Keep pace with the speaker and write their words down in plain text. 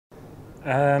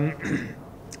Um,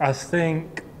 I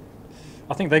think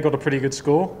I think they got a pretty good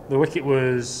score. The wicket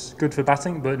was good for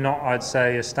batting, but not, I'd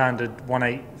say, a standard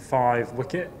 185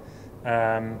 wicket,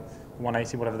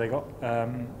 180, whatever they got.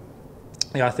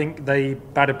 Yeah, I think they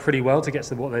batted pretty well to get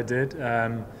to what they did,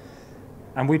 and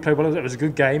we played well. It was a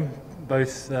good game.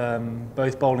 Both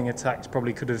bowling attacks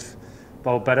probably could have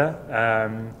bowled better,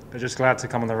 but just glad to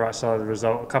come on the right side of the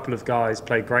result. A couple of guys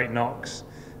played great knocks.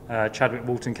 Chadwick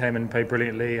Walton came in and played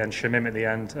brilliantly, and Shamim at the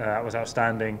end was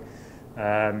outstanding.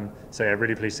 So yeah,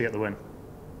 really pleased to get the win.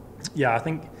 Yeah, I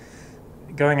think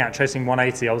going out chasing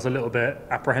 180, I was a little bit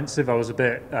apprehensive. I was a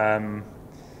bit,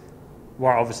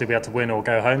 well, obviously we had to win or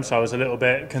go home, so I was a little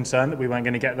bit concerned that we weren't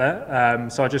going to get there.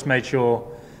 So I just made sure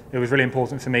it was really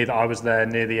important for me that I was there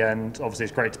near the end. Obviously,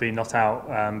 it's great to be not out,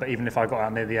 but even if I got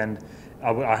out near the end,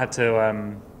 I had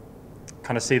to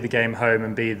kind of see the game home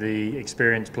and be the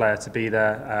experienced player to be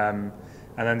there.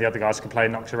 And then the other guys could play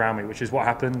knocks around me, which is what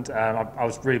happened. I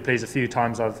was really pleased. A few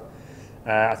times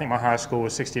I think my highest score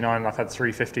was 69 and I've had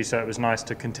 350, so it was nice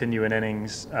to continue an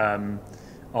innings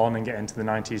on and get into the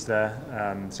 90s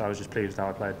there. So I was just pleased with how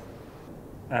I played.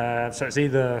 So it's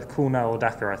either Cornell or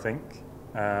Dhaka, I think.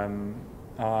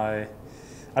 I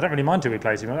don't really mind who we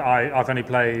play. I've only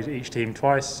played each team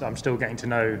twice. I'm still getting to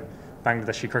know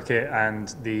Bangladeshi cricket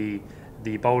and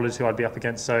the bowlers who I'd be up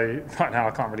against. So right now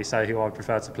I can't really say who I'd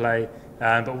prefer to play.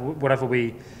 But whoever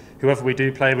we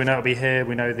do play, we know it'll be here.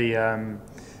 We know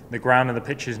the ground and the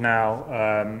pitches now,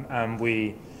 and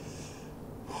we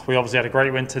obviously had a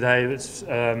great win today.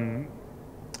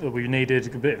 We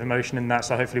needed a bit of emotion in that,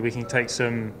 so hopefully we can take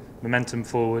some momentum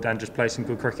forward and just play some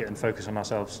good cricket and focus on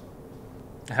ourselves.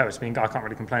 How it's been, I can't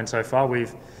really complain so far.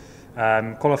 We've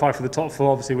qualified for the top four.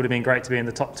 Obviously, it would have been great to be in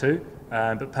the top two,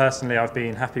 but personally, I've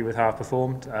been happy with how I've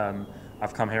performed.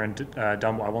 I've come here and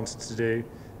done what I wanted to do.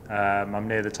 I'm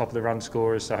near the top of the run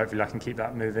scorers, so hopefully I can keep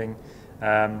that moving.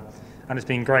 And it's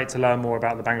been great to learn more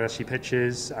about the Bangladeshi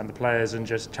pitches and the players, and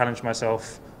just challenge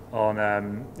myself on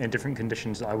in different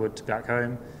conditions that I would back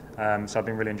home. So I've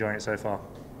been really enjoying it so far.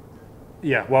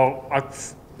 Yeah, well, I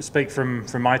speak from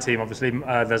my team. Obviously,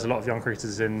 there's a lot of young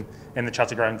cricketers in the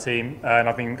Chattogram team, and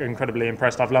I've been incredibly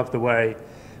impressed. I've loved the way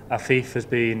Afif has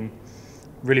been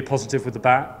really positive with the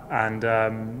bat, and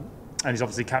he's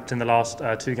obviously captained the last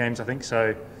 2 games, I think.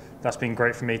 So that's been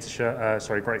great for me to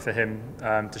show. Great for him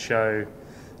to show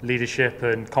leadership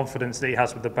and confidence that he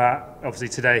has with the bat. Obviously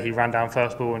today he ran down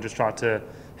first ball and just tried to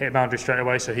hit a boundary straight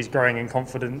away, so he's growing in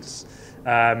confidence.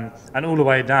 And all the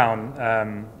way down,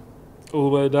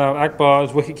 Akbar,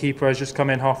 as wicketkeeper, has just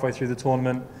come in halfway through the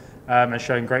tournament and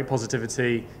showing great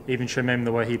positivity. Even Shamim,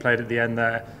 the way he played at the end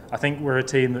there. I think we're a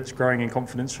team that's growing in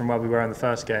confidence from where we were in the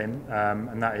first game,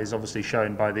 and that is obviously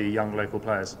shown by the young local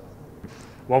players.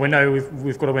 Well, we know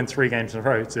we've got to win 3 games in a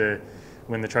row to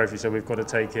win the trophy, so we've got to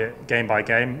take it game by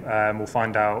game. We'll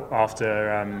find out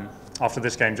after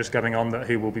this game just going on that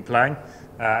who will be playing,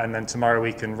 and then tomorrow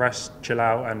we can rest, chill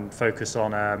out, and focus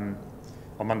on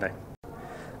Monday.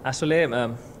 আসলে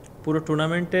পুরো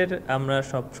টুর্নামেন্টের আমরা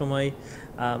সব সময়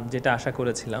যেটা আশা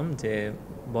করেছিলাম যে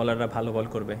বলাররা ভালো বল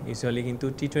করবে। ইউজুয়ালি কিন্তু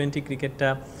টি20 ক্রিকেটটা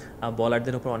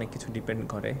বলারদের উপর অনেক কিছু ডিপেন্ড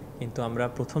করে, কিন্তু আমরা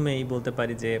প্রথমেই বলতে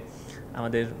পারি যে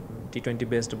আমাদের টি20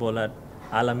 বেস্ট বোলার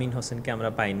আলামিন হোসেনকে আমরা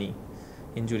পাইনি,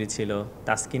 ইনজুরি ছিল।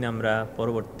 তাসকিন আমরা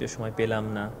পরবর্তী সময় পেলাম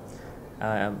না।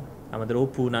 আমাদের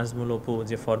নাজমুল অপু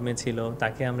যে ফর্মে ছিল,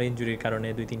 তাকে আমরা ইনজুরির কারণে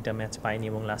 2-3টা ম্যাচ পাইনি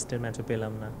এবং লাস্টের ম্যাচও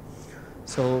পেলাম না।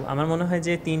 সো আমার মনে হয়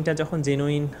যে 3টা যখন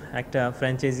জেনুইন একটা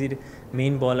ফ্র্যাঞ্চাইজির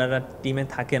মেইন বলাররা টিমে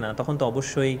থাকে না, তখন তো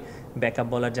অবশ্যই ব্যাকআপ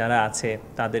বলার যারা আছে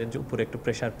তাদের উপরে একটু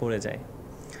প্রেশার পড়ে যায়।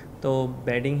 তো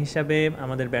ব্যাটিং হিসাবে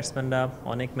আমাদের ব্যাটসম্যানরা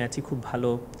অনেক ম্যাচই খুব ভালো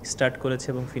স্টার্ট করেছে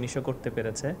এবং ফিনিশও করতে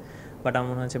পেরেছে, বাট আমার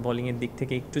মনে হচ্ছে বোলিংয়ের দিক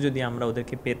থেকে একটু যদি আমরা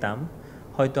ওদেরকে পেতাম,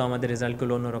 হয়তো আমাদের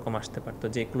রেজাল্টগুলো অন্যরকম আসতে পারতো।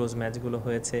 যে ক্লোজ ম্যাচগুলো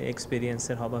হয়েছে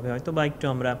এক্সপিরিয়েন্সের অভাবে হয়তো বা একটু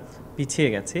আমরা পিছিয়ে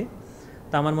গেছি।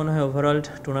 তো আমার মনে হয় ওভারঅল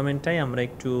টুর্নামেন্টটাই আমরা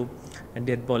একটু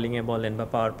ডেথ বোলিংয়ে বলেন বা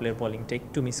পাওয়ার প্লের বোলিংটা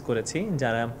একটু মিস করেছি।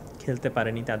 যারা খেলতে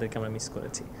পারেনি তাদেরকে আমরা মিস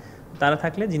করেছি। তারা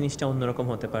থাকলে জিনিসটা অন্যরকম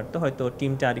হতে পারতো, হয়তো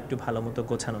টিমটা আর একটু ভালো মতো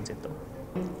গোছানো যেত।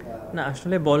 না,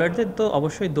 আসলে বলারদের তো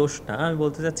অবশ্যই দোষ না। আমি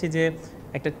বলতে চাচ্ছি যে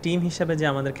একটা টিম হিসাবে যে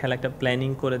আমাদের খেলা একটা প্ল্যানিং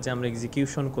করে যে আমরা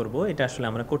এক্সিকিউশন করব, এটা আসলে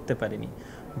আমরা করতে পারিনি।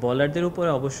 বলারদের উপরে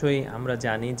অবশ্যই আমরা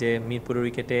জানি যে মিরপুরের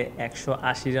উইকেটে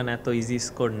 180 রান এত ইজি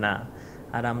স্কোর না।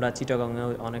 আর আমরা চিটাগংয়ে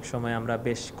অনেক সময় আমরা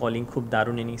বেশ কলিং খুব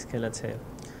দারুণ ইনিংস খেলেছে,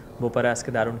 বোপারা আজকে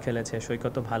দারুণ খেলেছে,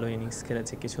 সৈকতও ভালো ইনিংস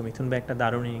খেলেছে, কিছু মিথুন ভাই একটা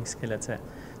দারুণ ইনিংস খেলেছে।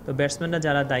 তো ব্যাটসম্যানরা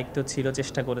যারা দায়িত্ব ছিল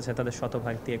চেষ্টা করেছে তাদের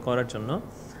শতভাগ দিয়ে করার জন্য।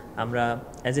 আমরা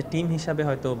অ্যাজ এ টিম হিসাবে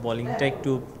হয়তো বোলিংটা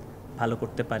একটু ভালো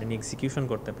করতে পারিনি, এক্সিকিউশন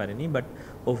করতে পারিনি, বাট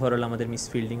ওভারঅল আমাদের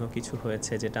মিসফিল্ডিংও কিছু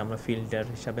হয়েছে যেটা আমরা ফিল্ডার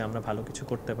হিসাবে আমরা ভালো কিছু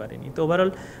করতে পারিনি। তো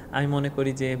ওভারঅল আমি মনে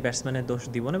করি যে ব্যাটসম্যানের দোষ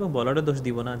দিব না এবং বলারও দোষ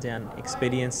দিব না, যে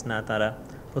এক্সপেরিয়েন্স না, তারা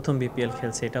প্রথম বিপিএল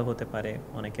খেলছে, এটাও হতে পারে,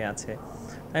 অনেকে আছে।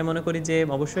 আমি মনে করি যে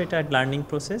অবশ্যই এটা লার্নিং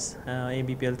প্রসেস, এই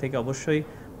বিপিএল থেকে অবশ্যই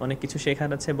অনেক কিছু শেখার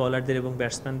আছে বলারদের এবং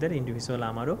ব্যাটসম্যানদের, ইন্ডিভিজুয়াল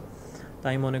আমারও। তো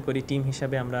আমি মনে করি টিম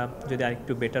হিসাবে আমরা যদি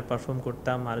আরেকটু বেটার পারফর্ম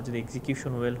করতাম, আর যদি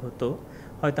এক্সিকিউশন ওয়েল হতো,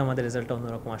 হয়তো আমাদের রেজাল্টটা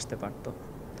অন্যরকম আসতে পারতো।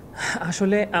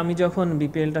 আসলে আমি যখন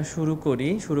বিপিএলটা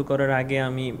শুরু করার আগে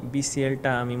আমি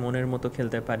বিসিএলটা আমি মনের মতো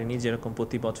খেলতে পারিনি, যেরকম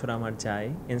প্রতি বছর আমার যায়।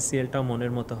 এনসিএলটাও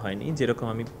মনের মতো হয়নি, যেরকম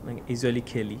আমি ইউজুয়ালি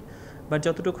খেলি। বাট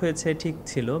যতটুকু হয়েছে ঠিক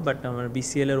ছিল, বাট আমার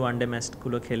বিসিএলের ওয়ানডে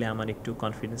ম্যাচগুলো খেলে আমার একটু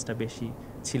কনফিডেন্সটা বেশি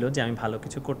ছিল যে আমি ভালো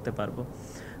কিছু করতে পারবো।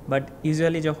 বাট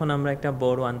ইউজুয়ালি যখন আমরা একটা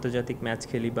বড় আন্তর্জাতিক ম্যাচ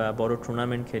খেলি বা বড়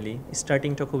টুর্নামেন্ট খেলি,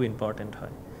 স্টার্টিংটা খুব ইম্পর্ট্যান্ট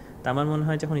হয়। তা আমার মনে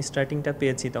হয় যখন স্টার্টিংটা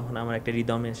পেয়েছি তখন আমার একটা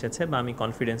রিদম এসেছে, বা আমি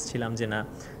কনফিডেন্স ছিলাম যে না,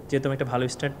 যেহেতু আমি একটা ভালো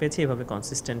স্টার্ট পেয়েছি, এভাবে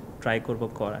কনসিস্টেন্ট ট্রাই করবো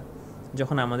করার।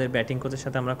 যখন আমাদের ব্যাটিং কোচের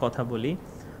সাথে আমরা কথা বলি,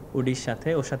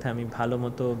 ওর সাথে আমি ভালো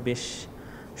মতো বেশ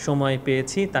সময়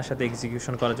পেয়েছি তার সাথে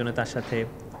এক্সিকিউশন করার জন্য, তার সাথে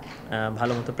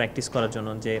ভালো মতো প্র্যাকটিস করার জন্য,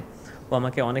 যে ও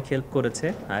আমাকে অনেক হেল্প করেছে,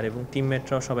 আর এবং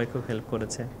টিমমেটরাও সবাই খুব হেল্প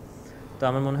করেছে। তো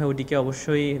আমার মনে হয় ওডিকে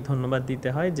অবশ্যই ধন্যবাদ দিতে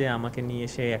হয় যে আমাকে নিয়ে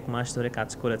সে 1 মাস ধরে কাজ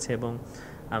করেছে এবং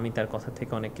আমি তার কথা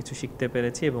থেকে অনেক কিছু শিখতে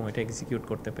পেরেছি এবং এটা এক্সিকিউট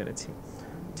করতে পেরেছি।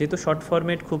 যেহেতু শর্ট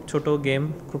ফরম্যাট, খুব ছোট গেম,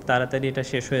 খুব তাড়াতাড়ি এটা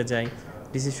শেষ হয়ে যায়,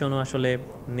 ডিসিশনও আসলে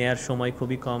নেয়ার সময়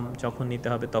খুবই কম, যখন নিতে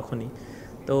হবে তখনই।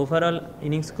 তো ওভারঅল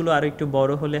ইনিংসগুলো আরও একটু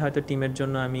বড় হলে হয়তো টিমের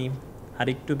জন্য আমি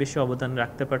আরেকটু বেশি অবদান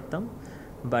রাখতে পারতাম।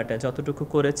 বাট যতটুকু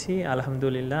করেছি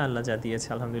আলহামদুলিল্লাহ, আল্লাহ যা দিয়েছে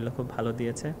আলহামদুলিল্লাহ খুব ভালো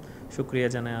দিয়েছে, শুক্রিয়া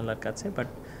জানাই আল্লাহর কাছে। বাট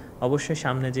অবশ্যই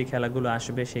সামনে যে খেলাগুলো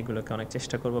আসবে সেগুলোকে অনেক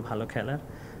চেষ্টা করব ভালো খেলার।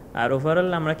 আর ওভারঅল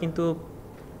আমরা কিন্তু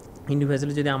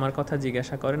ইন্ডিভিজুয়ালি যদি আমার কথা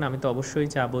জিজ্ঞাসা করেন, আমি তো অবশ্যই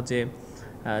চাবো যে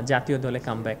জাতীয় দলে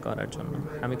কামব্যাক করার জন্য।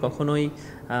 আমি কখনোই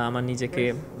আমার নিজেকে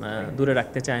দূরে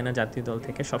রাখতে চাই না জাতীয় দল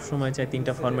থেকে, সবসময় চাই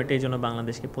 3টা ফরম্যাটেই যেন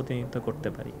বাংলাদেশকে প্রতিনিধিত্ব করতে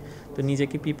পারি। তো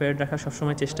নিজেকে প্রিপেয়ার্ড রাখার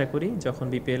সবসময় চেষ্টা করি। যখন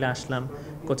বিপিএলে আসলাম,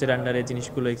 কোচের আন্ডারে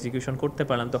জিনিসগুলো এক্সিকিউশন করতে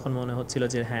পারলাম, তখন মনে হচ্ছিল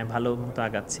যে হ্যাঁ, ভালো মতো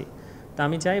আগাচ্ছি। তো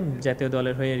আমি চাই জাতীয়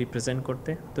দলের হয়ে রিপ্রেজেন্ট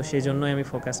করতে, তো সেই জন্যই আমি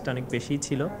ফোকাসটা অনেক বেশিই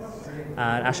ছিল।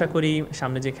 আর আশা করি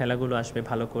সামনে যে খেলাগুলো আসবে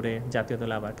ভালো করে জাতীয়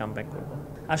দলে আবার কামব্যাক করব।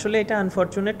 আসলে এটা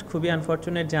আনফর্চুনেট, খুবই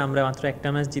আনফর্চুনেট যে আমরা মাত্র একটা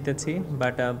ম্যাচ জিতেছি।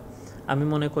 বাট আমি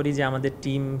মনে করি যে আমাদের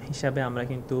টিম হিসাবে আমরা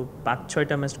কিন্তু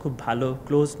 5-6টা ম্যাচ খুব ভালো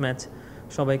ক্লোজ ম্যাচ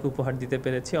সবাইকে উপহার দিতে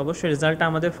পেরেছি। অবশ্যই রেজাল্টটা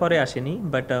আমাদের ফরে আসেনি,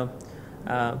 বাট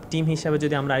টিম হিসাবে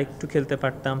যদি আমরা আরেকটু খেলতে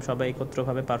পারতাম, সবাই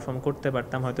একত্রভাবে পারফর্ম করতে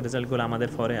পারতাম, হয়তো রেজাল্টগুলো আমাদের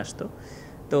ফরে আসতো।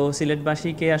 তো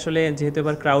সিলেটবাসীকে আসলে যেহেতু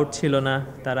এবার ক্রাউড ছিল না,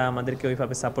 তারা আমাদেরকে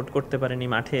ওইভাবে সাপোর্ট করতে পারেনি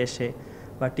মাঠে এসে,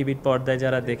 বা টিভির পর্দায়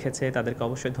যারা দেখেছে তাদেরকে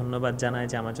অবশ্যই ধন্যবাদ জানায়,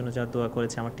 যে আমার জন্য যারা দোয়া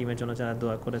করেছে, আমার টিমের জন্য যারা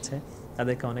দোয়া করেছে,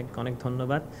 তাদেরকে অনেক অনেক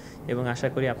ধন্যবাদ। এবং আশা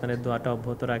করি আপনাদের দোয়াটা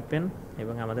অব্যাহত রাখবেন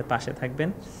এবং আমাদের পাশে থাকবেন।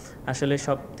 আসলে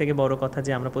সব থেকে বড় কথা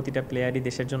যে আমরা প্রতিটা প্লেয়ারই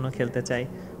দেশের জন্য খেলতে চাই।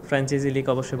 ফ্র্যাঞ্চাইজি লিগ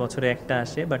অবশ্যই বছরে একটা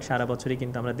আসে, বাট সারা বছরই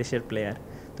কিন্তু আমরা দেশের প্লেয়ার।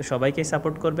 তো সবাইকেই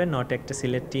সাপোর্ট করবেন, নট একটা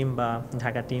সিলেট টিম বা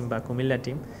ঢাকা টিম বা কুমিল্লা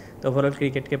টিম। তো ওভারঅল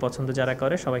ক্রিকেটকে পছন্দ যারা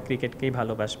করে, সবাই ক্রিকেটকেই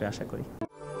ভালোবাসবে আশা করি।